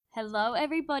Hello,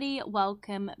 everybody.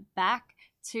 Welcome back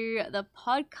to the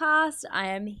podcast. I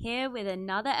am here with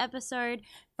another episode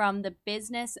from the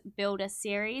Business Builder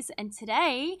series, and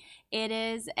today it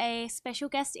is a special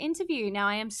guest interview. Now,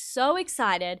 I am so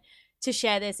excited to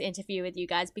share this interview with you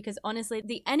guys because honestly,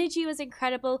 the energy was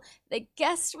incredible, the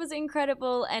guest was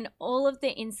incredible, and all of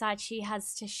the insights she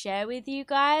has to share with you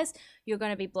guys, you're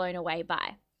going to be blown away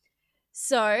by.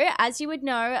 So, as you would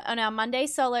know, on our Monday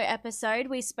solo episode,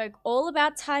 we spoke all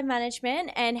about time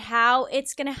management and how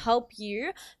it's going to help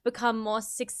you become more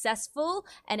successful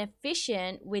and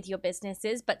efficient with your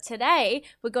businesses. But today,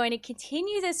 we're going to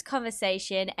continue this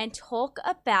conversation and talk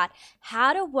about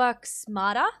how to work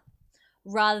smarter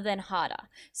rather than harder.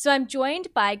 So I'm joined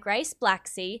by Grace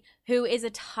Blacksea, who is a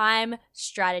time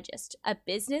strategist, a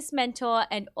business mentor,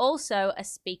 and also a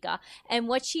speaker. And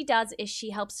what she does is she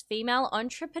helps female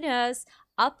entrepreneurs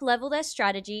up-level their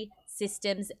strategy,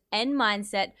 systems, and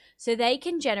mindset so they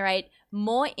can generate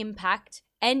more impact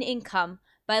and income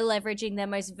by leveraging their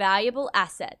most valuable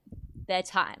asset, their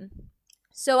time.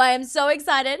 So I am so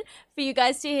excited for you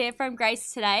guys to hear from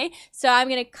Grace today. So I'm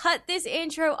going to cut this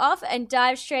intro off and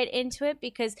dive straight into it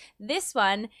because this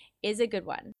one is a good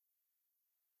one.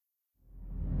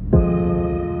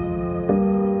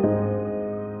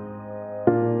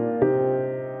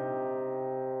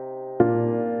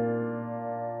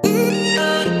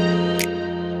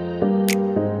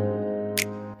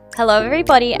 Hello,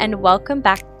 everybody, and welcome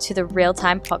back to the Real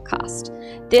Time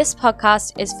Podcast. This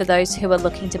podcast is for those who are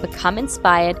looking to become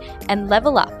inspired and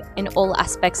level up in all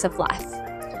aspects of life.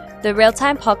 The Real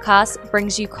Time Podcast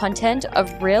brings you content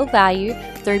of real value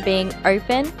through being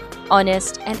open,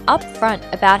 honest, and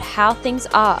upfront about how things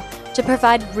are to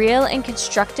provide real and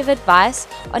constructive advice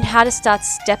on how to start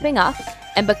stepping up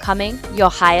and becoming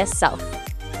your highest self.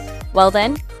 Well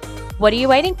then, what are you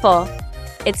waiting for?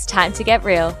 It's time to get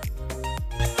real.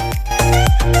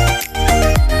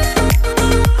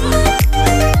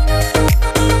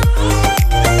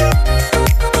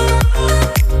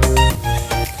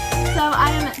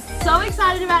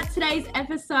 About today's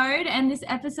episode and this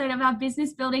episode of our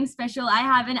business building special. I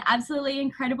have an absolutely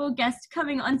incredible guest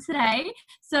coming on today.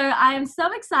 So I am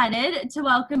so excited to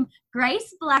welcome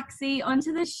Grace Blacksea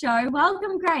onto the show.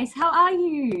 Welcome, Grace. How are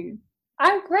you?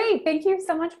 I'm great. Thank you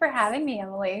so much for having me,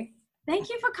 Emily. Thank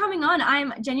you for coming on.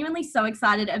 I'm genuinely so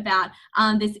excited about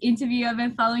this interview. I've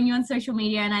been following you on social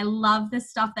media and I love the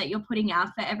stuff that you're putting out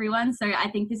for everyone. So I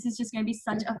think this is just going to be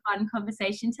such a fun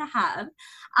conversation to have.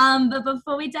 But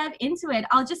before we dive into it,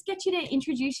 I'll just get you to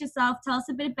introduce yourself. Tell us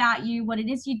a bit about you, what it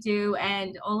is you do,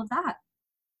 and all of that.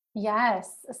 Yes.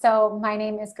 So my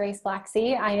name is Grace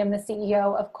Blacksea. I am the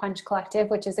CEO of Quench Collective,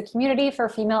 which is a community for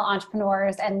female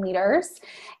entrepreneurs and leaders.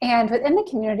 And within the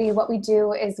community, what we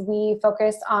do is we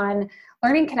focus on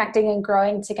learning, connecting, and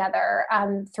growing together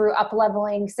through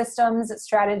up-leveling systems,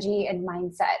 strategy, and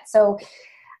mindset. So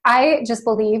I just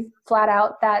believe flat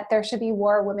out that there should be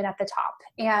more women at the top.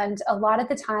 And a lot of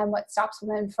the time, what stops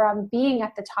women from being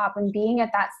at the top and being at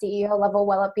that CEO level,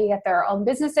 whether it be at their own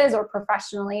businesses or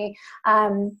professionally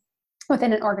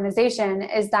within an organization,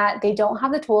 is that they don't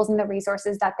have the tools and the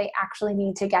resources that they actually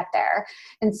need to get there.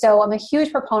 And so I'm a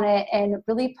huge proponent in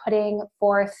really putting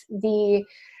forth the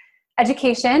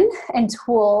education and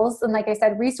tools, and like I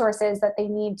said, resources that they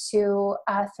need to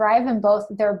thrive in both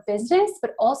their business,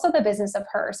 but also the business of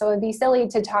her. So it'd be silly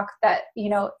to talk that,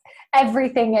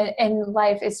 everything in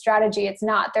life is strategy. It's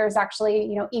not. There's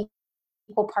actually,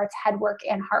 equal parts head work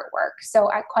and heart work.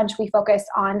 So at Quench, we focus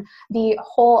on the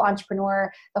whole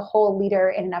entrepreneur, the whole leader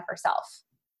in and of herself.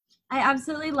 I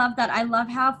absolutely love that. I love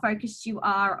how focused you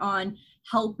are on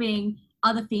helping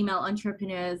other female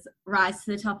entrepreneurs rise to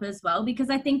the top as well,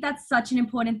 because I think that's such an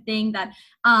important thing that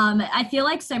I feel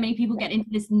like so many people get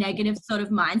into this negative sort of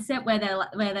mindset where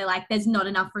they're like, there's not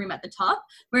enough room at the top,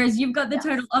 whereas you've got the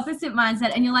total opposite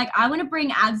mindset and you're like, I want to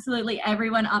bring absolutely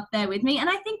everyone up there with me. And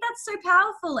I think that's so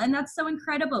powerful and that's so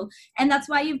incredible. And that's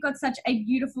why you've got such a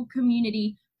beautiful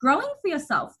community growing for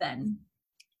yourself then.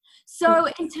 So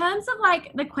in terms of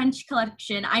like the Quench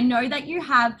collection, I know that you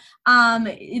have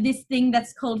this thing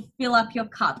that's called Fill Up Your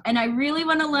Cup. And I really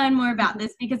want to learn more about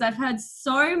this because I've heard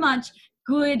so much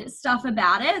good stuff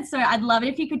about it. So I'd love it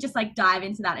if you could just like dive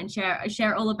into that and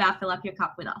share all about Fill Up Your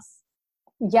Cup with us.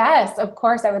 Yes, of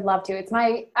course, I would love to. It's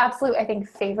my absolute, I think,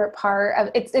 favorite part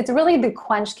of it's really the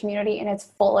Quench community in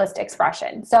its fullest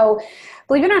expression. So,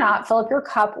 believe it or not, Fill Up Your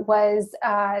Cup was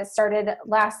started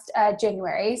last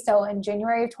January. So in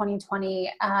January of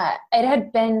 2020, it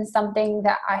had been something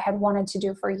that I had wanted to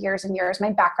do for years and years.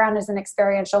 My background is in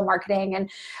experiential marketing, and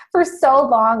for so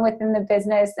long within the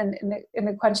business and in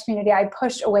the Quench community, I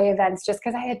pushed away events just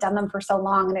because I had done them for so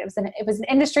long, and it was an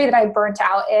industry that I burnt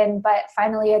out in. But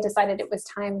finally, I decided it was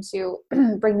time to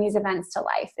bring these events to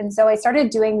life. And so I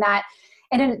started doing that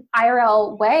in an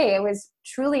IRL way. It was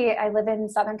truly, I live in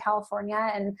Southern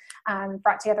California, and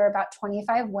brought together about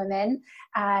 25 women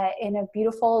in a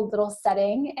beautiful little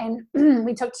setting. And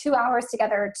we took 2 hours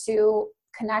together to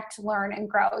connect, learn, and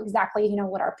grow exactly,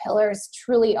 what our pillars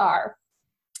truly are.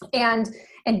 And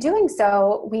in doing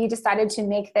so, we decided to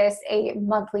make this a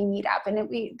monthly meetup.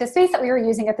 And the space that we were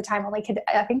using at the time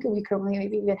I think we could only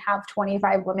maybe even have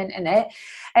 25 women in it.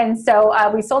 And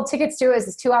so we sold tickets to it as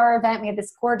this 2-hour event. We had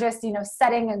this gorgeous,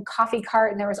 setting and coffee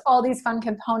cart, and there was all these fun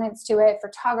components to it,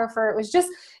 photographer. It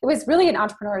was really an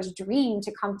entrepreneur's dream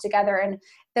to come together. And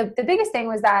the biggest thing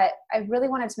was that I really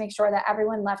wanted to make sure that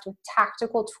everyone left with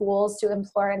tactical tools to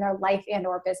employ in their life and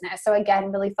or business. So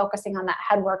again, really focusing on that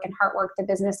head work and heart work, the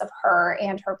business of her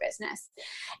and her business.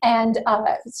 And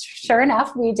sure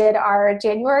enough, we did our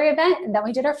January event, and then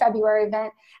we did our February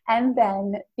event. And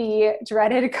then the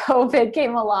dreaded COVID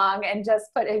came along and just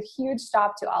put a huge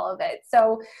stop to all of it.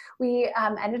 So we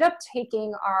ended up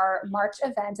taking our March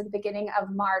event at the beginning of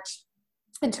March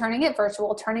and turning it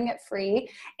virtual, turning it free.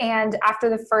 And after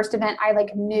the first event, I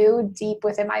knew deep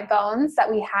within my bones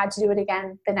that we had to do it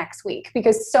again the next week,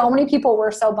 because so many people were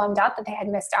so bummed out that they had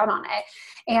missed out on it.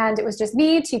 And it was just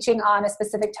me teaching on a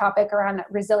specific topic around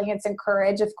resilience and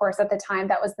courage. Of course, at the time,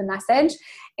 that was the message.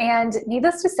 And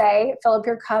needless to say, Fill Up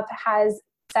Your Cup has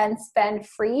since been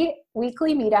free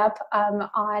weekly meetup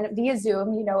on via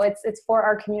Zoom. It's for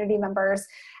our community members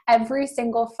every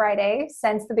single Friday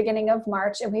since the beginning of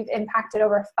March, and we've impacted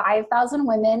over 5,000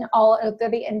 women all over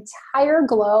the entire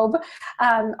globe.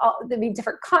 There'll be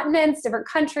different continents, different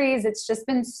countries. It's just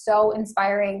been so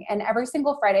inspiring. And every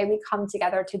single Friday we come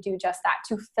together to do just that,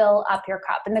 to fill up your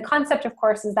cup. And the concept, of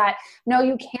course, is that no,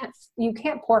 you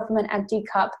can't pour from an empty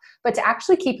cup, but to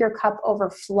actually keep your cup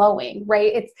overflowing,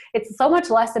 right? It's so much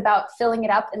less about filling it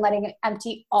up and letting it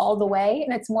empty all the way,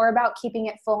 and it's more about keeping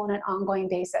it full on an ongoing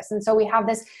basis. And so we have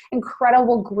this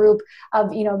incredible group of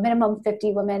minimum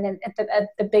 50 women, and at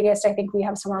the biggest, I think we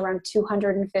have somewhere around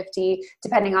 250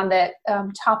 depending on the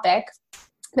topic.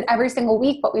 But every single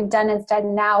week, what we've done instead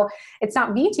now, it's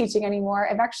not me teaching anymore.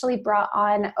 I've actually brought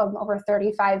on over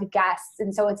 35 guests.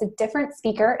 And so it's a different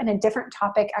speaker and a different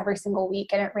topic every single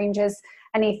week. And it ranges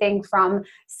anything from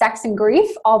sex and grief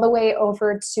all the way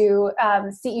over to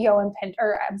SEO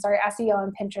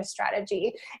and Pinterest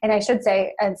strategy. And I should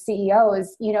say, as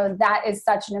CEOs, that is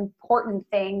such an important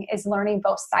thing, is learning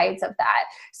both sides of that.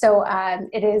 So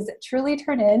it is truly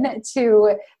turned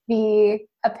into the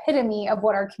epitome of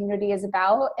what our community is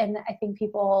about. And I think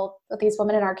these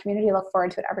women in our community, look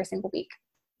forward to it every single week.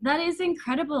 That is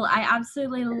incredible. I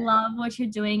absolutely love what you're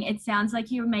doing. It sounds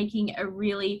like you're making a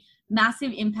really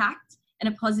massive impact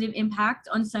and a positive impact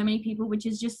on so many people, which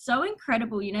is just so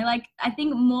incredible. I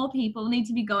think more people need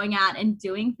to be going out and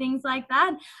doing things like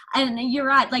that. And you're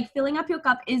right, filling up your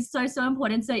cup is so, so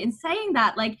important. So in saying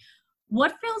that,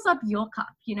 what fills up your cup?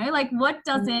 What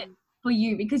does it for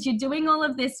you? Because you're doing all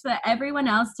of this for everyone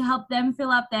else to help them fill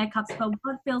up their cups, but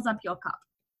what fills up your cup?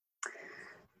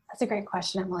 That's a great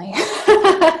question, Emily.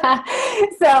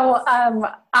 So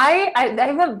I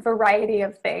have a variety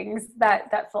of things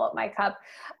that fill up my cup.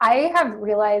 I have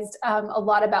realized a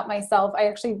lot about myself. I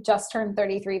actually just turned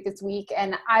 33 this week.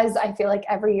 And as I feel like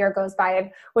every year goes by,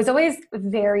 I was always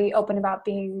very open about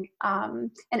being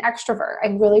an extrovert. I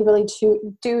really, really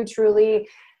do truly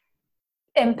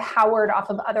empowered off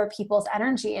of other people's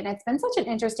energy. And it's been such an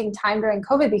interesting time during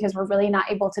COVID, because we're really not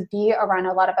able to be around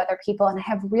a lot of other people. And I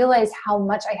have realized how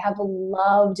much I have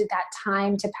loved that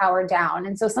time to power down.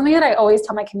 And so something that I always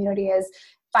tell my community is,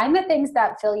 find the things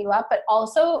that fill you up, but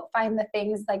also find the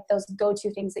things, like those go-to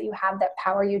things that you have that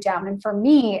power you down. And for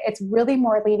me, it's really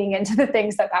more leading into the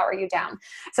things that power you down.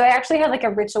 So I actually have a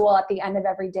ritual at the end of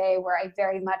every day where I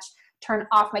very much turn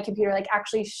off my computer,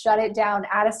 actually shut it down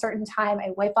at a certain time. I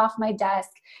wipe off my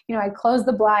desk, I close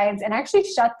the blinds, and actually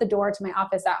shut the door to my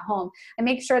office at home. I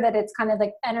make sure that it's kind of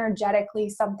energetically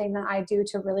something that I do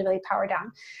to really, really power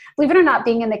down. Believe it or not,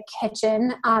 being in the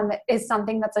kitchen is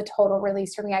something that's a total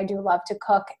release for me. I do love to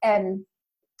cook, and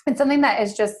it's something that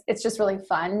it's just really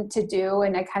fun to do.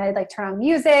 And I kind of like turn on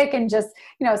music and just,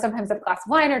 sometimes have a glass of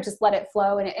wine or just let it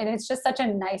flow. And it's just such a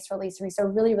nice release for me. So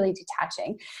really, really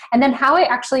detaching. And then how I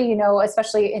actually,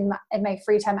 especially in my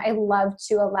free time, I love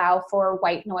to allow for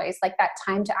white noise, like that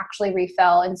time to actually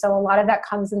refill. And so a lot of that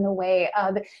comes in the way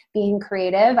of being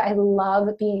creative. I love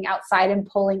being outside and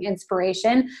pulling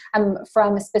inspiration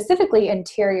from specifically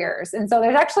interiors. And so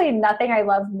there's actually nothing I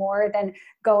love more than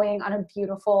going on a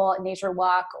beautiful nature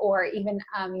walk, or even,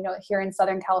 here in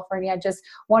Southern California, just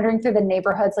wandering through the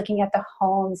neighborhoods, looking at the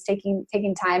homes, taking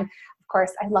time. Of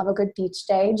course, I love a good beach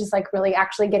day, just like really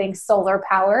actually getting solar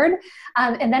powered.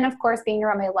 And then of course, being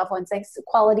around my loved ones, like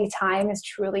quality time is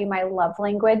truly my love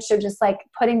language. So just like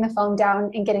putting the phone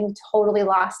down and getting totally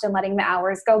lost and letting the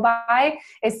hours go by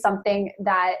is something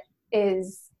that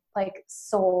is like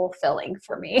soul filling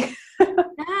for me.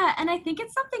 Yeah, and I think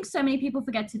it's something so many people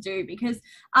forget to do, because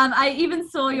I even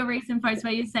saw your recent post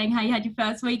where you're saying how you had your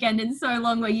first weekend in so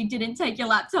long where you didn't take your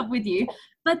laptop with you.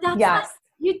 But that's Yes. like,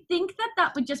 you'd think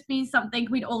that would just be something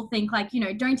we'd all think, like,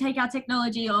 don't take our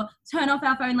technology or turn off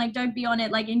our phone, like don't be on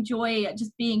it, like enjoy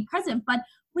just being present. But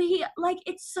we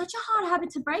it's such a hard habit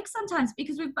to break sometimes,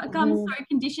 because we've become so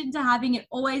conditioned to having it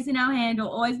always in our hand or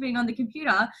always being on the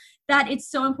computer, that it's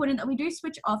so important that we do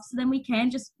switch off, so then we can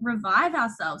just revive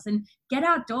ourselves and get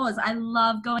outdoors. I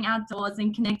love going outdoors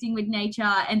and connecting with nature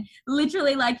and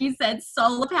literally, like you said,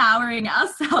 solar powering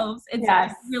ourselves.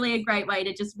 It's really a great way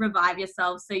to just revive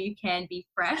yourself so you can be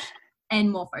fresh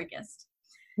and more focused.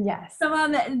 Yes.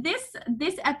 So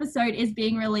this episode is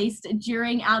being released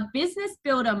during our Business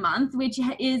Builder Month, which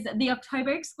is the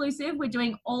October exclusive. We're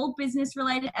doing all business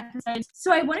related episodes.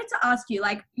 So I wanted to ask you,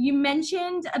 like you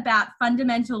mentioned about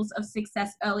fundamentals of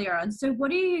success earlier on. So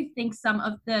what do you think some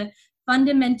of the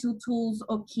fundamental tools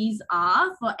or keys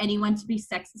are for anyone to be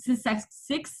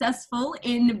successful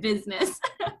in business?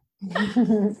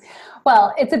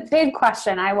 Well, it's a big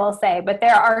question, I will say, but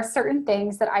there are certain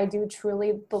things that I do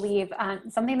truly believe,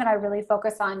 something that I really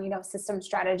focus on, system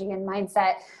strategy and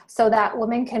mindset, so that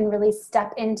women can really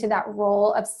step into that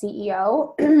role of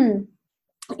CEO.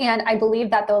 And I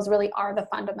believe that those really are the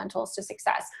fundamentals to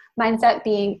success. Mindset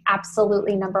being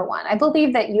absolutely number one. I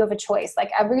believe that you have a choice,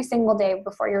 like every single day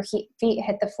before your feet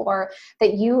hit the floor,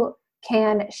 that you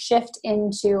can shift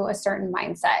into a certain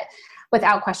mindset.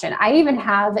 Without question. I even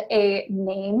have a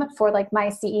name for like my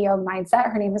CEO mindset.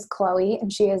 Her name is Chloe,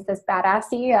 and she is this badass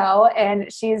CEO,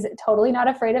 and she's totally not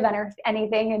afraid of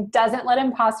anything and doesn't let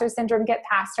imposter syndrome get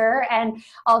past her and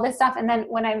all this stuff. And then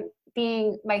when I'm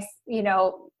being my,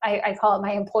 I call it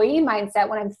my employee mindset,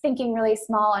 when I'm thinking really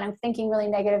small and I'm thinking really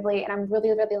negatively and I'm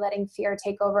really, really letting fear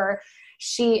take over,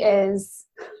 she is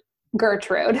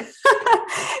Gertrude.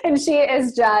 And she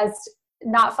is just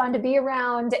not fun to be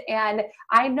around. And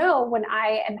I know when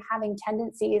I am having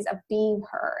tendencies of being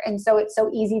her. And so it's so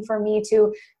easy for me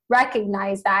to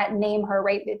recognize that, name her,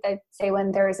 right? They say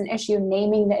when there is an issue,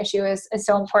 naming the issue is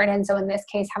so important. And so in this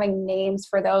case, having names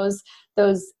for those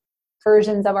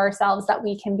versions of ourselves that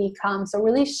we can become. So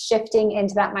really shifting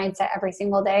into that mindset every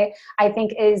single day, I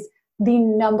think is the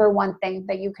number one thing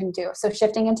that you can do. So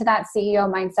shifting into that CEO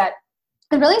mindset,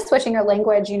 and really switching your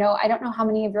language. I don't know how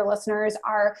many of your listeners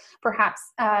are perhaps,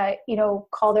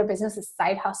 call their business a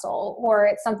side hustle, or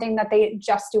it's something that they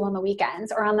just do on the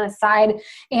weekends or on the side,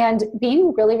 and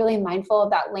being really, really mindful of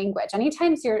that language.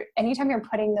 Anytime you're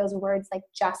putting those words like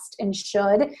just and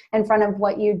should in front of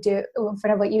what you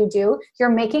do, you're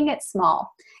making it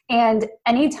small. And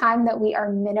anytime that we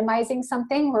are minimizing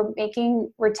something,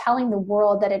 we're telling the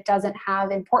world that it doesn't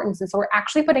have importance. And so we're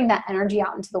actually putting that energy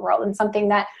out into the world, and something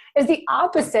that is the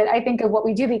opposite, I think, of what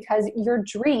we do, because your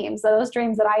dreams, those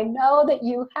dreams that I know that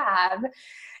you have,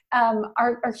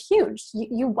 are huge.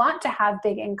 You want to have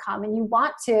big income, and you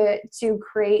want to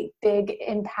create big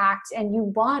impact, and you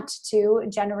want to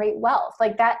generate wealth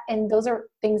like that. And those are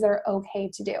things that are okay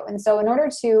to do. And so in order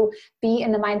to be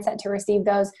in the mindset to receive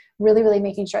those, really, really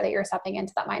making sure that you're stepping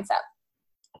into that mindset.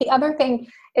 The other thing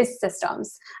is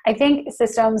systems. I think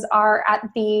systems are at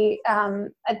the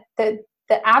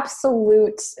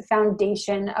absolute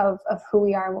foundation of who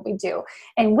we are and what we do.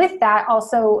 And with that,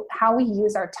 also how we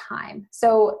use our time.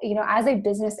 So, as a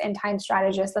business and time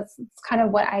strategist, that's kind of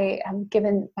what I have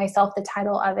given myself the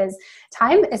title of, is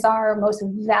time is our most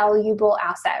valuable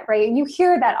asset, right? And you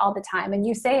hear that all the time and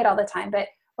you say it all the time, but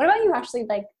what about you actually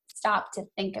stop to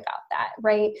think about that,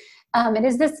 right? It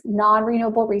is this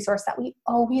non-renewable resource that we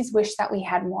always wish that we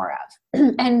had more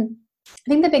of. And I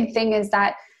think the big thing is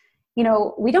that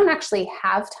we don't actually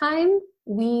have time.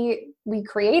 We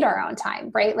create our own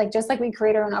time, right? Like just like we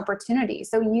create our own opportunity.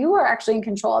 So you are actually in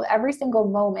control of every single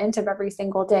moment of every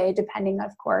single day, depending,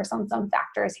 of course, on some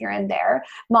factors here and there.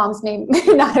 Moms may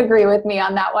not agree with me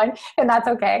on that one, and that's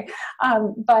okay.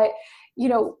 But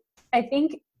I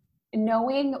think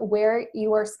knowing where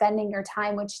you are spending your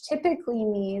time, which typically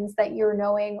means that you're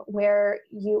knowing where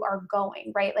you are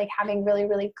going, right? Like having really,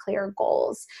 really clear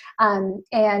goals.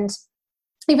 And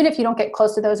even if you don't get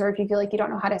close to those, or if you feel like you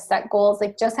don't know how to set goals,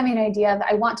 like just having an idea of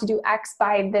I want to do X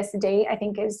by this date, I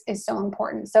think is so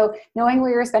important. So knowing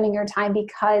where you're spending your time,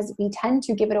 because we tend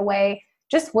to give it away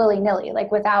just willy-nilly,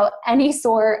 like without any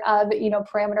sort of,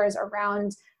 parameters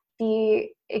around the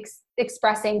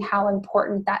expressing how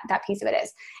important that piece of it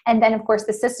is. And then of course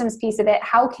the systems piece of it,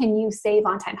 how can you save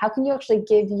on time? How can you actually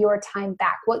give your time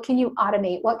back? What can you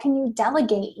automate? What can you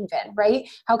delegate even, right?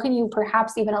 How can you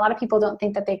perhaps even, a lot of people don't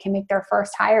think that they can make their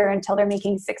first hire until they're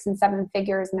making 6 and 7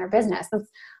 figures in their business.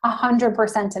 That's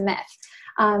 100% a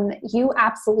myth. You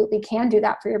absolutely can do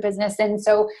that for your business. And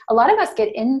so a lot of us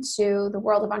get into the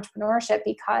world of entrepreneurship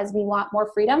because we want more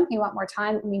freedom, we want more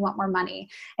time, and we want more money.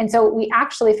 And so we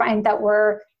actually find that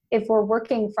if we're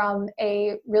working from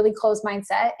a really closed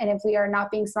mindset, and if we are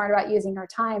not being smart about using our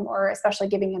time, or especially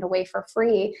giving it away for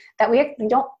free, that we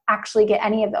don't actually get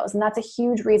any of those. And that's a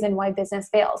huge reason why business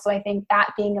fails. So I think that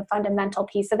being a fundamental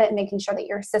piece of it, making sure that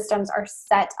your systems are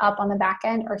set up on the back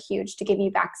end, are huge to give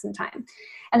you back some time.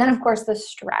 And then of course the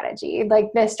strategy, like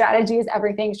the strategy is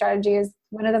everything. Strategy is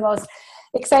one of the most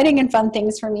exciting and fun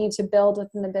things for me to build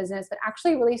within the business, but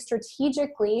actually really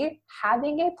strategically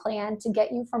having a plan to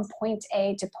get you from point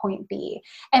A to point B.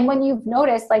 And when you've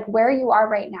noticed like where you are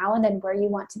right now and then where you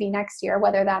want to be next year,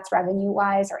 whether that's revenue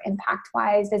wise or impact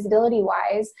wise, visibility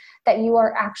wise, that you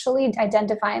are actually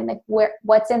identifying like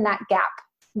what's in that gap,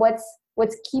 what's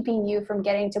keeping you from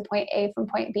getting to point A from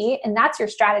point B. And that's your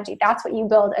strategy. That's what you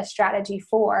build a strategy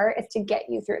for, is to get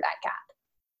you through that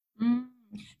gap. Mm.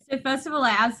 So first of all,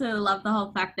 I absolutely love the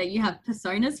whole fact that you have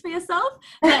personas for yourself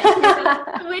that you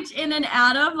can switch in and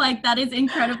out of. Like, that is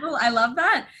incredible. I love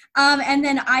that. And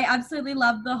then I absolutely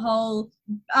love the whole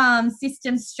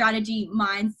system strategy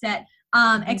mindset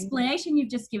explanation you've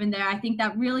just given there. I think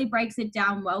that really breaks it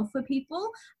down well for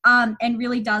people, and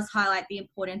really does highlight the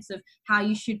importance of how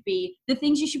you should be, the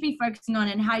things you should be focusing on,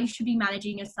 and how you should be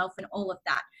managing yourself and all of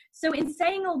that. So in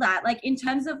saying all that, like in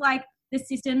terms of like the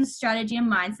systems, strategy,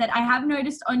 and mindset, I have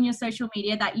noticed on your social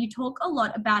media that you talk a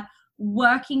lot about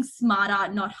working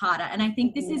smarter, not harder. And I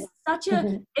think this is such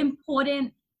an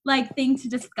important like thing to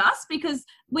discuss, because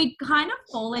we kind of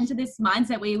fall into this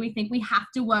mindset where we think we have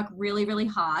to work really, really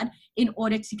hard in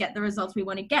order to get the results we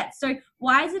want to get. So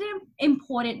why is it an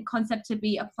important concept to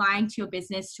be applying to your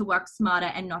business to work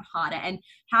smarter and not harder? And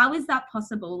how is that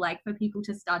possible, like for people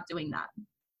to start doing that?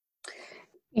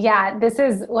 Yeah, this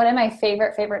is one of my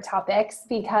favorite topics,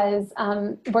 because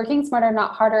working smarter,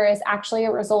 not harder is actually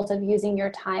a result of using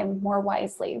your time more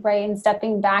wisely, right? And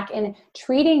stepping back and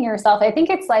treating yourself. I think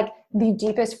it's like the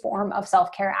deepest form of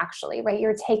self-care actually, right?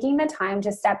 You're taking the time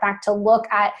to step back to look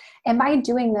at, am I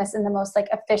doing this in the most like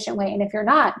efficient way? And if you're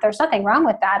not, there's nothing wrong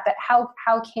with that, but how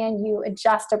can you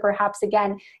adjust to perhaps,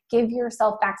 again, give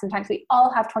yourself back some time? We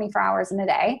all have 24 hours in a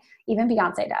day, even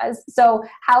Beyonce does. So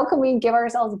how can we give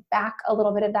ourselves back a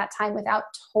little bit of that time without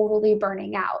totally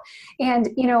burning out? And,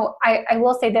 I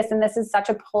will say this, and this is such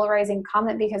a polarizing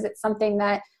comment, because it's something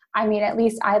that, at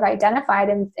least I've identified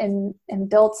and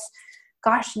built,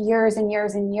 years and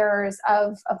years and years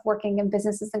of working in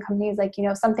businesses and companies. Like,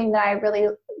 something that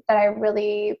I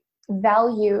really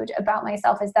valued about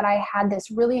myself is that I had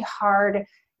this really hard,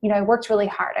 I worked really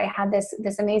hard. I had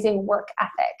this amazing work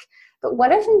ethic. But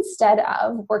what if instead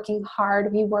of working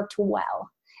hard, we worked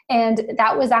well? And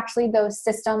that was actually those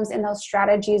systems and those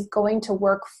strategies going to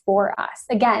work for us.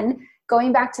 Again,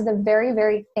 going back to the very,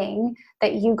 very thing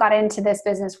that you got into this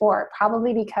business for,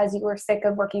 probably because you were sick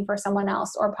of working for someone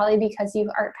else, or probably because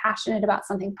you are passionate about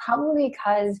something, probably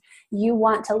because you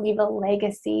want to leave a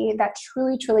legacy that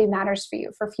truly, truly matters for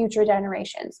you, for future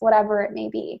generations, whatever it may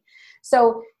be.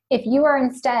 So if you are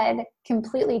instead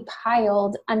completely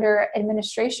piled under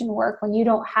administration work when you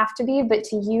don't have to be, but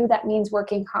to you that means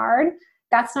working hard,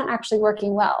 that's not actually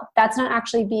working well. That's not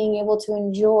actually being able to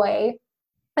enjoy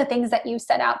the things that you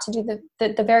set out to do,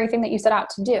 the very thing that you set out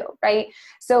to do, right?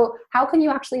 So how can you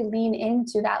actually lean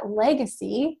into that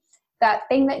legacy that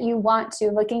thing that you want to,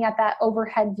 looking at that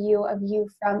overhead view of you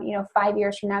from, 5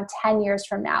 years from now, 10 years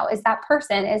from now, is that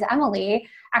person, is Emily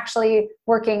actually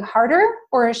working harder,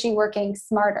 or is she working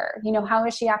smarter? How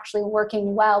is she actually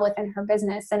working well within her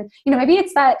business? And, maybe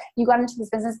it's that you got into this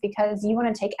business because you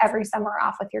want to take every summer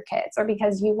off with your kids, or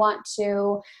because you want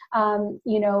to,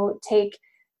 take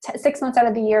 6 months out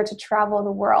of the year to travel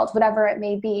the world, whatever it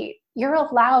may be. You're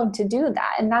allowed to do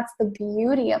that. And that's the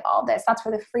beauty of all this. That's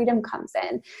where the freedom comes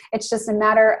in. It's just a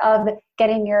matter of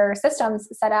getting your systems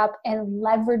set up and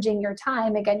leveraging your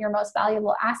time, again, your most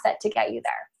valuable asset, to get you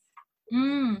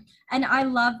there. And I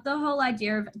love the whole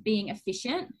idea of being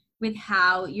efficient with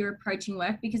how you're approaching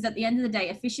work, because at the end of the day,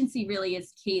 efficiency really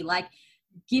is key. Like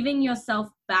giving yourself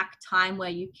back time where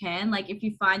you can. Like if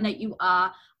you find that you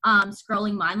are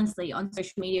scrolling mindlessly on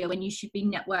social media when you should be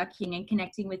networking and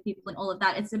connecting with people and all of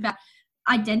that, it's about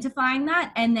identifying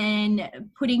that and then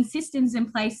putting systems in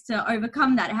place to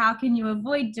overcome that. How can you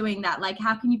avoid doing that? Like,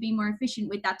 how can you be more efficient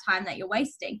with that time that you're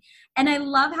wasting? And I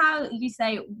love how you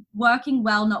say working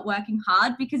well, not working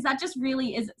hard, because that just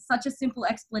really is such a simple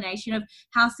explanation of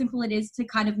how simple it is to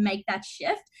kind of make that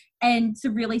shift and to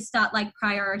really start like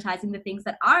prioritizing the things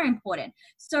that are important.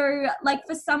 So like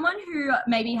for someone who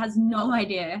maybe has no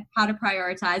idea how to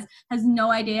prioritize, has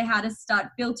no idea how to start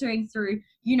filtering through,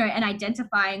 and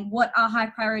identifying what are high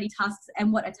priority tasks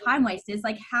and what a time waste is,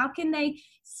 like how can they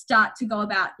start to go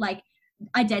about like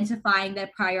identifying their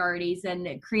priorities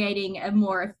and creating a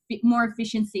more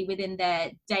efficiency within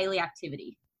their daily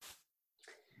activity?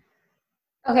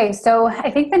 Okay, so I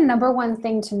think the number one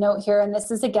thing to note here, and this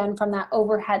is again from that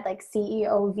overhead like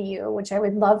CEO view, which I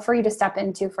would love for you to step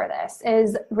into for this,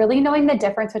 is really knowing the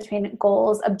difference between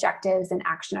goals, objectives, and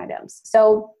action items.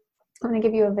 So I'm going to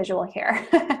give you a visual here.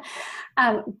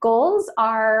 Goals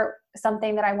are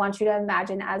something that I want you to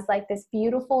imagine as like this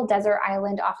beautiful desert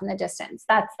island off in the distance.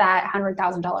 That's that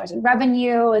 $100,000 in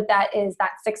revenue. That is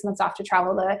that 6 months off to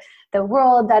travel the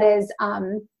world. That is,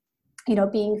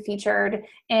 being featured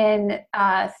in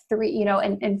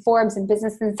in Forbes and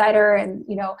Business Insider and,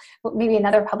 maybe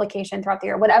another publication throughout the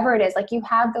year, whatever it is. Like you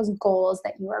have those goals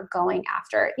that you are going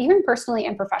after, even personally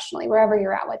and professionally, wherever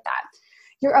you're at with that.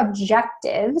 Your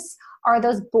objectives are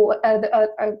those,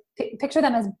 picture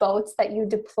them as boats that you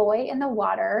deploy in the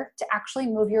water to actually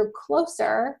move you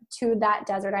closer to that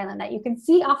desert island that you can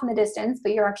see off in the distance,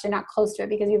 but you're actually not close to it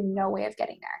because you have no way of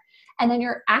getting there. And then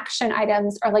your action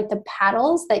items are like the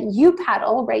paddles that you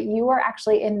paddle, right? You are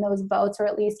actually in those boats, or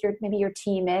at least maybe your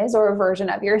team is, or a version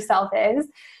of yourself is,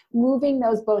 moving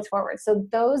those boats forward. So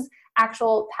those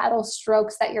actual paddle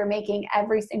strokes that you're making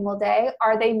every single day,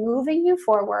 are they moving you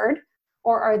forward,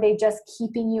 or are they just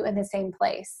keeping you in the same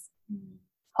place?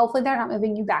 Hopefully they're not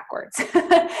moving you backwards.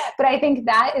 But I think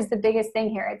that is the biggest thing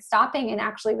here. It's stopping and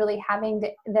actually really having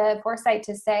the foresight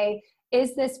to say,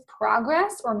 is this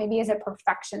progress, or maybe is it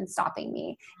perfection stopping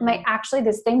me? Am I actually,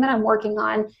 this thing that I'm working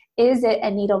on, is it a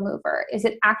needle mover? Is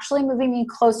it actually moving me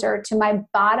closer to my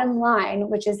bottom line,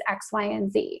 which is X, Y,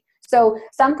 and Z? So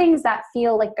some things that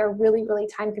feel like they're really, really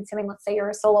time consuming, let's say you're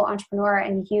a solo entrepreneur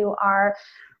and you are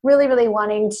really, really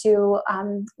wanting to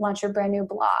launch your brand new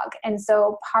blog. And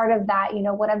so part of that,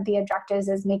 one of the objectives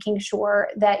is making sure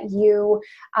that you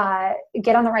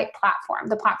get on the right platform,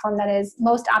 the platform that is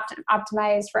most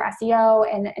optimized for SEO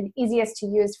and easiest to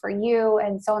use for you,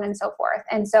 and so on and so forth.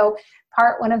 And so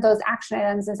one of those action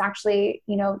items is actually,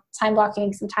 time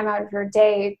blocking some time out of your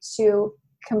day to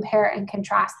compare and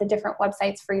contrast the different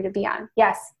websites for you to be on.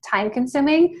 Yes, time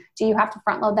consuming. Do you have to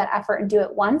front load that effort and do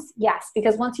it once? Yes,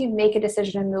 because once you make a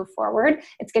decision and move forward,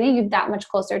 it's getting you that much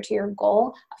closer to your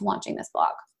goal of launching this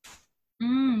blog.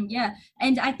 Yeah.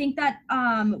 And I think that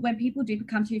when people do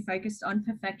become too focused on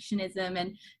perfectionism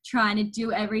and trying to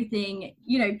do everything,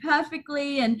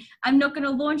 perfectly, and I'm not going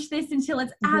to launch this until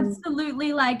it's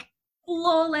absolutely like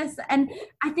flawless. And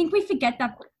I think we forget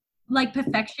that like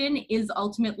perfection is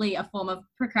ultimately a form of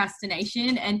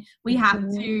procrastination, and we have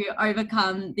to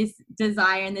overcome this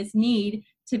desire and this need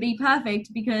to be perfect,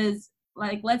 because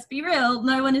like, let's be real,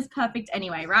 no one is perfect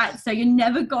anyway, right? So you're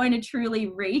never going to truly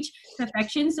reach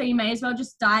perfection. So you may as well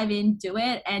just dive in, do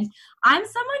it. And I'm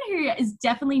someone who is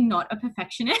definitely not a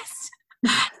perfectionist.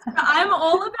 I'm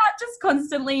all about just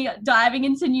constantly diving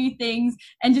into new things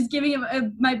and just giving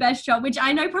it my best shot, which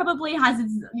I know probably has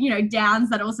its, downs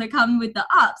that also come with the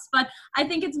ups. But I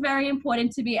think it's very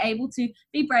important to be able to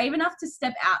be brave enough to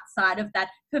step outside of that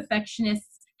perfectionist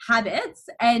habits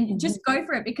and just go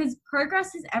for it, because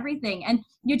progress is everything, and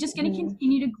you're just going to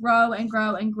continue to grow and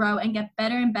grow and grow and get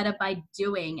better and better by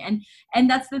doing. And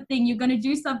that's the thing, you're going to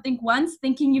do something once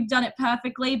thinking you've done it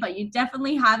perfectly, but you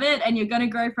definitely haven't, and you're going to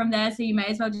grow from there. So you may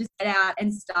as well just get out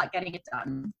and start getting it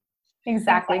done.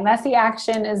 Exactly. Messy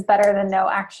action is better than no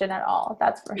action at all.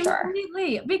 That's for sure.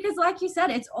 Completely. Because like you said,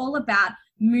 it's all about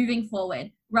moving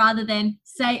forward rather than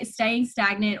staying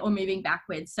stagnant or moving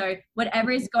backwards. So whatever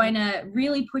is going to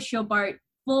really push your boat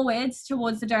forwards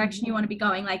towards the direction you want to be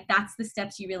going, like that's the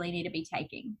steps you really need to be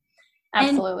taking.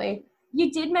 Absolutely. And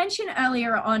you did mention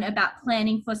earlier on about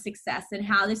planning for success and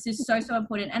how this is so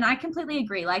important. And I completely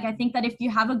agree. Like, I think that if you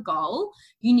have a goal,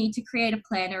 you need to create a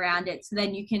plan around it so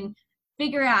then you can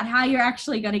figure out how you're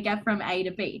actually going to get from A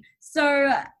to B.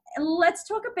 So let's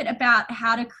talk a bit about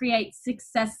how to create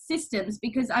success systems,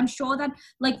 because I'm sure that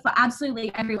like for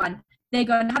absolutely everyone, they're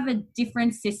going to have a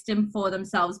different system for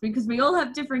themselves because we all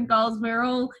have different goals. We're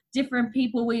all different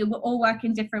people. We all work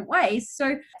in different ways.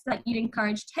 So that you'd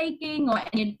encourage taking or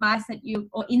any advice that you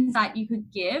or insight you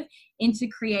could give into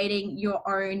creating your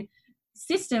own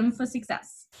system for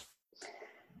success.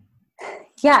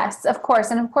 Yes, of course.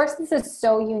 And of course, this is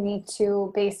so unique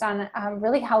to based on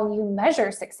really how you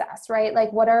measure success, right?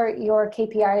 Like what are your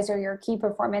KPIs or your key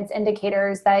performance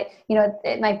indicators that, you know,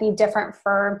 it might be different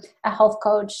for a health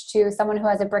coach to someone who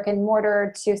has a brick and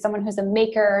mortar, to someone who's a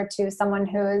maker, to someone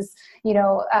who's, you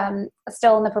know,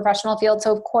 still in the professional field.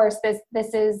 So of course,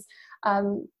 this is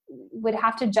would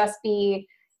have to just be,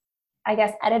 I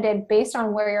guess, edited based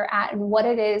on where you're at and what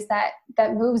it is that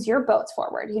moves your boats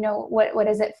forward. You know, what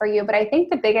is it for you? But I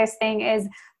think the biggest thing is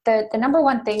the number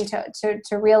one thing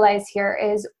to realize here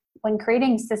is when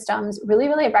creating systems, really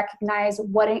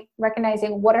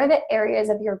recognizing what are the areas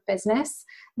of your business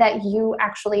that you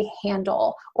actually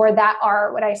handle, or that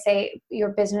are what I say your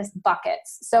business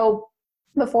buckets. So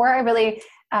before I really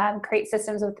create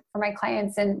systems for my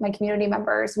clients and my community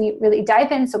members, we really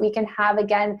dive in so we can have,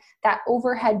 again, that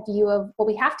overhead view of what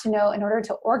we have to know in order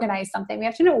to organize something. We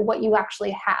have to know what you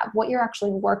actually have, what you're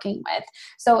actually working with.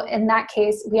 So in that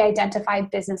case, we identify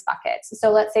business buckets.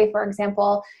 So let's say, for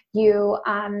example, you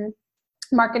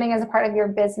marketing is a part of your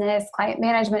business, client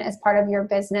management is part of your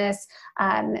business.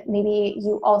 Maybe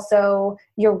you also,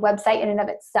 your website in and of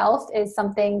itself is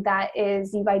something that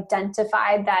is, you've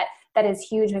identified that is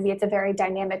huge. Maybe it's a very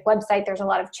dynamic website. There's a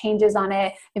lot of changes on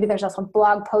it. Maybe there's also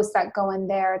blog posts that go in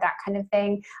there, that kind of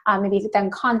thing. Maybe then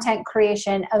content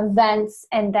creation, events,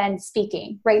 and then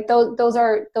speaking, right? Those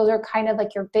are kind of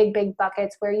like your big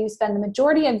buckets where you spend the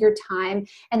majority of your time.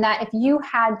 And that if you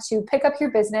had to pick up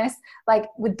your business, like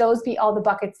would those be all the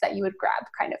buckets that you would grab,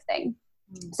 kind of thing?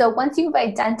 So once you've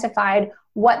identified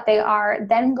what they are,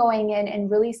 then going in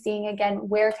and really seeing, again,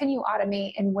 where can you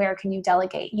automate and where can you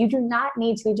delegate? You do not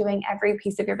need to be doing every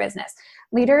piece of your business.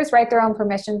 Leaders write their own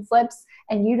permission slips,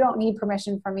 and you don't need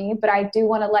permission from me, but I do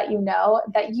want to let you know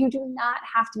that you do not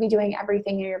have to be doing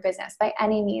everything in your business by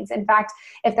any means. In fact,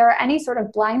 if there are any sort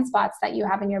of blind spots that you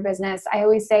have in your business, I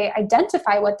always say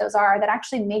identify what those are that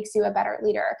actually makes you a better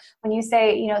leader. When you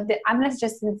say, you know, I'm going to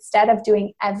just, instead of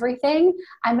doing everything,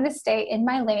 I'm going to stay in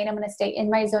my lane, I'm going to stay in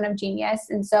my zone of genius.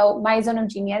 And so my zone of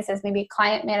genius is maybe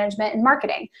client management and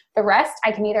marketing. The rest,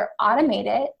 I can either automate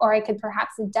it or I could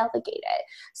perhaps delegate it.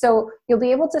 So you'll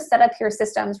be able to set up your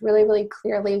systems really, really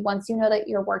clearly once you know that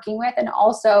you're working with, and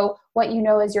also what you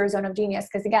know is your zone of genius.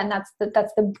 Because again, that's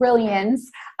the brilliance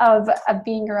of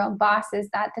being your own boss, is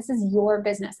that this is your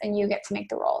business and you get to make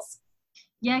the rules.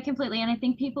 Yeah, completely. And I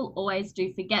think people always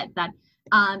do forget that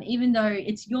even though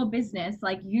it's your business,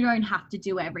 like you don't have to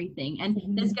do everything. And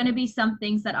there's going to be some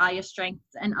things that are your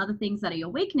strengths and other things that are your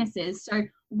weaknesses. So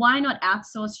why not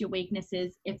outsource your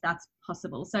weaknesses if that's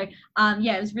possible? So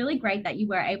yeah, it was really great that you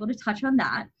were able to touch on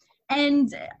that.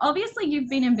 And obviously you've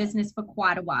been in business for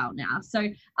quite a while now. So,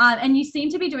 and you seem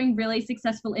to be doing really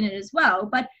successful in it as well.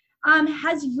 But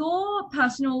has your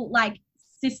personal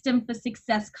system for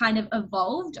success kind of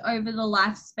evolved over the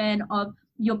lifespan of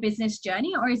your business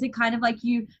journey? Or is it kind of like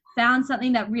you found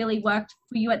something that really worked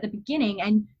for you at the beginning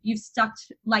and you've stuck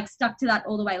to that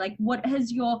all the way? Like, what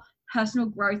has your personal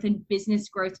growth and business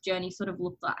growth journey sort of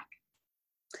looked like?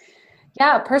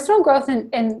 Yeah, personal growth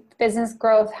and business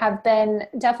growth have been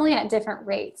definitely at different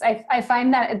rates. I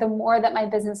find that the more that my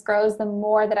business grows, the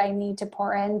more that I need to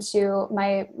pour into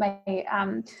my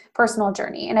personal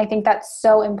journey. And I think that's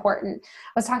so important.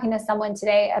 I was talking to someone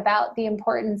today about the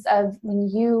importance of when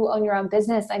you own your own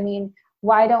business. I mean,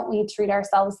 why don't we treat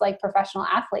ourselves like professional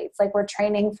athletes? Like we're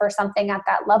training for something at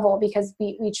that level, because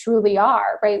we truly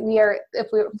are, right? We are, if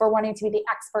we're wanting to be the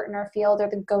expert in our field or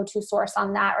the go-to source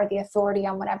on that or the authority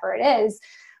on whatever it is,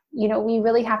 we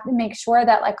really have to make sure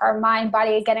that like our mind,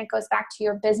 body, again, it goes back to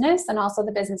your business and also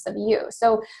the business of you.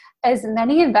 So as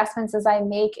many investments as I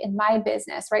make in my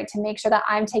business, right, to make sure that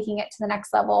I'm taking it to the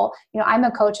next level, I'm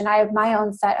a coach and I have my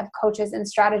own set of coaches and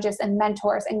strategists and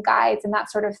mentors and guides and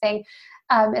that sort of thing.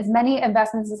 As many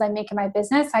investments as I make in my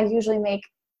business, I usually make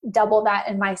double that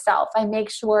in myself. I make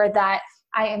sure that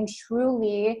I am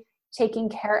truly taking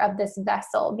care of this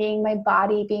vessel, being my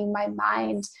body, being my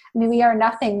mind. I mean, we are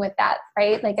nothing with that,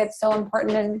 right? Like it's so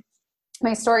important. And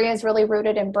my story is really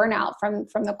rooted in burnout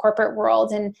from the corporate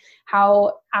world, and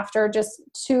how after just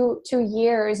two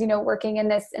years, working in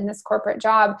this corporate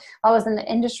job, I was in the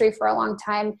industry for a long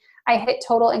time. I hit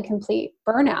total and complete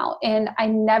burnout, and I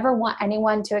never want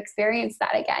anyone to experience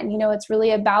that again. It's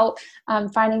really about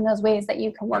finding those ways that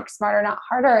you can work smarter, not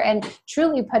harder, and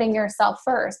truly putting yourself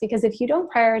first. Because if you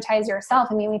don't prioritize yourself,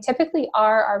 I mean, we typically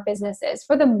are our businesses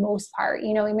for the most part.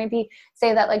 We maybe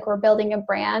say that like we're building a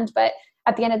brand, but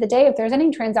at the end of the day, if there's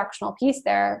any transactional piece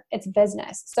there, it's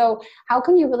business. So how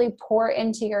can you really pour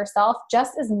into yourself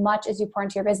just as much as you pour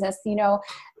into your business?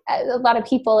 A lot of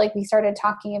people, like we started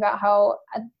talking about how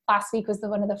last week was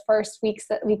one of the first weekends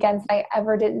that I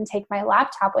ever didn't take my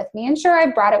laptop with me. And sure, I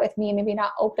brought it with me, maybe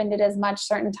not opened it as much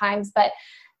certain times, but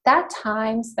that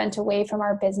time spent away from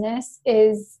our business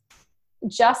is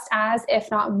just as, if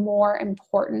not more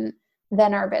important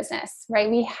than our business, right?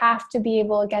 We have to be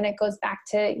able, again, it goes back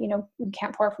to, we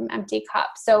can't pour from empty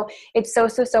cups. So it's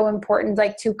so important,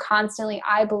 like to constantly,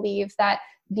 I believe that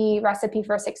the recipe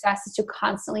for success is to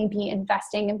constantly be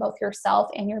investing in both yourself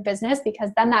and your business,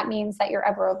 because then that means that you're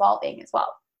ever evolving as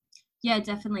well. Yeah,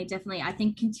 definitely. I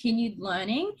think continued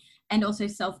learning and also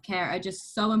self-care are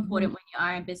just so important when you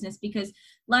are in business, because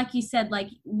like you said, like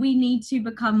we need to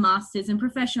become masters and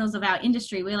professionals of our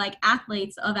industry. We're like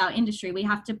athletes of our industry. We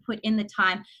have to put in the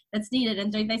time that's needed. And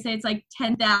don't they say it's like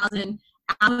 10,000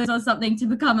 hours or something to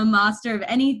become a master of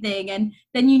anything? And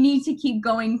then you need to keep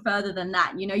going further than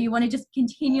that. You want to just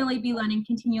continually be learning,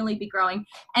 continually be growing.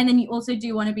 And then you also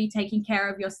do want to be taking care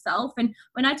of yourself. And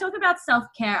when I talk about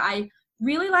self-care, I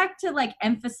really like to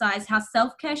emphasize how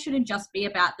self-care shouldn't just be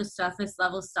about the surface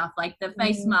level stuff like the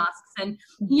face masks and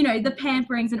the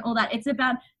pamperings and all that. It's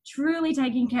about truly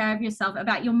taking care of yourself,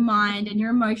 about your mind and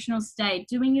your emotional state,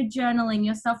 doing your journaling,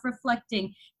 your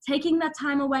self-reflecting, taking that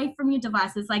time away from your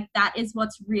devices. Like that is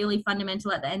what's really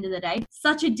fundamental at the end of the day.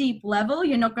 Such a deep level,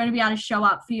 you're not going to be able to show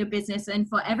up for your business and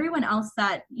for everyone else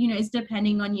that is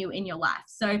depending on you in your life.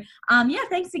 So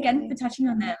thanks again for touching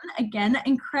on them. Again,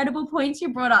 incredible points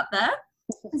you brought up there.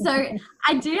 So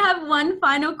I do have one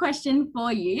final question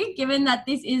for you. Given that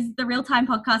this is the Real Time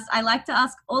podcast, I like to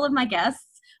ask all of my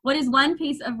guests, what is one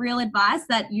piece of real advice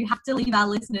that you have to leave our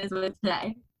listeners with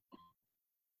today?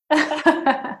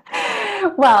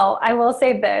 Well, I will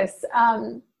say this,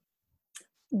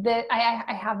 that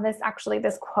I have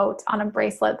this quote on a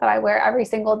bracelet that I wear every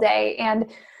single day.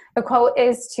 And the quote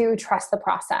is to trust the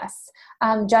process.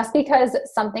 Just because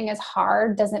something is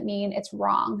hard doesn't mean it's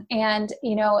wrong. And,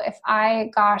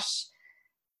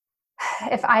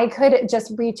 if I could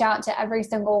just reach out to every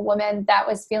single woman that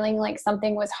was feeling like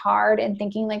something was hard and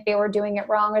thinking like they were doing it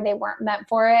wrong or they weren't meant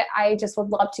for it, I just would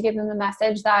love to give them the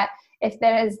message that if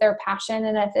that is their passion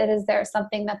and if it is there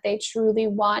something that they truly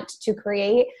want to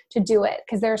create, to do it.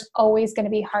 Because there's always going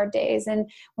to be hard days. And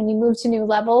when you move to new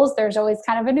levels, there's always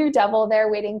kind of a new devil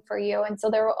there waiting for you. And so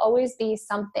there will always be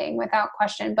something without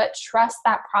question, but trust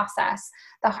that process.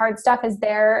 The hard stuff is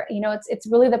there. It's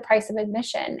really the price of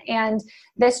admission. And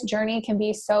this journey can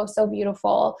be so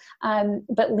beautiful.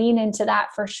 But lean into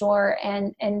that for sure.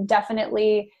 And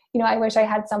definitely, I wish I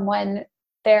had someone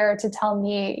there to tell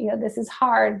me, this is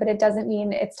hard, but it doesn't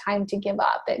mean it's time to give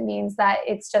up. It means that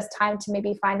it's just time to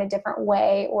maybe find a different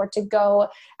way or to go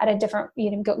at a different,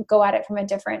 go at it from a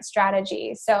different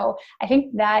strategy. So I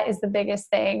think that is the biggest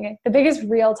thing, the biggest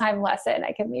real-time lesson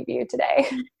I can leave you today.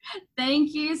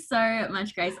 Thank you so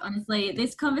much, Grace. Honestly,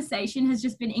 this conversation has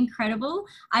just been incredible.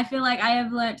 I feel like I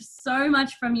have learned so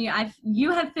much from you.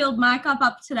 You have filled my cup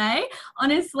up today.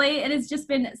 Honestly, it has just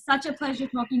been such a pleasure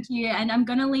talking to you. And I'm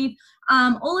going to leave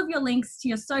all of your links to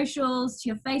your socials, to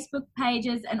your Facebook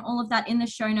pages, and all of that in the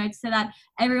show notes so that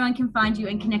everyone can find you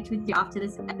and connect with you after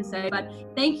this episode. But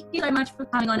thank you so much for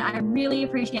coming on. I really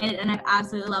appreciate it. And I've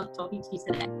absolutely loved talking to you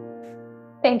today.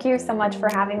 Thank you so much for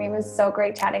having me. It was so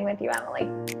great chatting with you, Emily.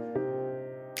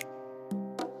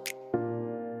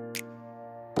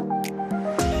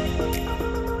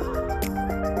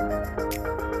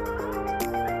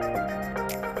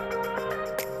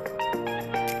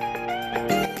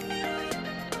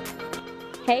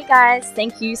 Hey guys,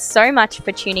 thank you so much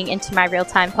for tuning into my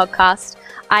real-time podcast.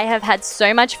 I have had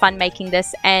so much fun making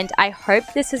this, and I hope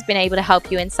this has been able to help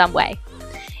you in some way.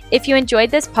 If you enjoyed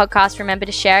this podcast, remember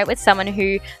to share it with someone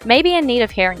who may be in need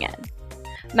of hearing it.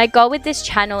 My goal with this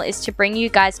channel is to bring you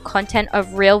guys content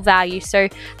of real value, so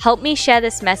help me share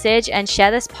this message and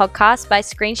share this podcast by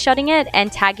screenshotting it and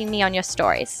tagging me on your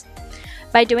stories.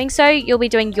 By doing so, you'll be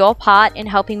doing your part in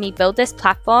helping me build this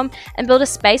platform and build a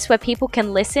space where people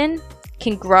can listen,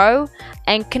 can grow,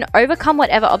 and can overcome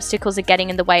whatever obstacles are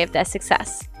getting in the way of their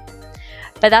success.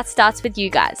 But that starts with you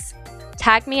guys.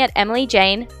 Tag me at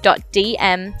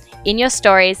emilyjane.dm in your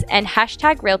stories and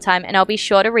hashtag realtime, and I'll be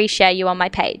sure to reshare you on my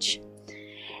page.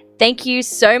 Thank you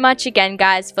so much again,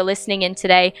 guys, for listening in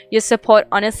today. Your support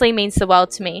honestly means the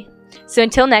world to me. So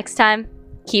until next time,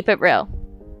 keep it real.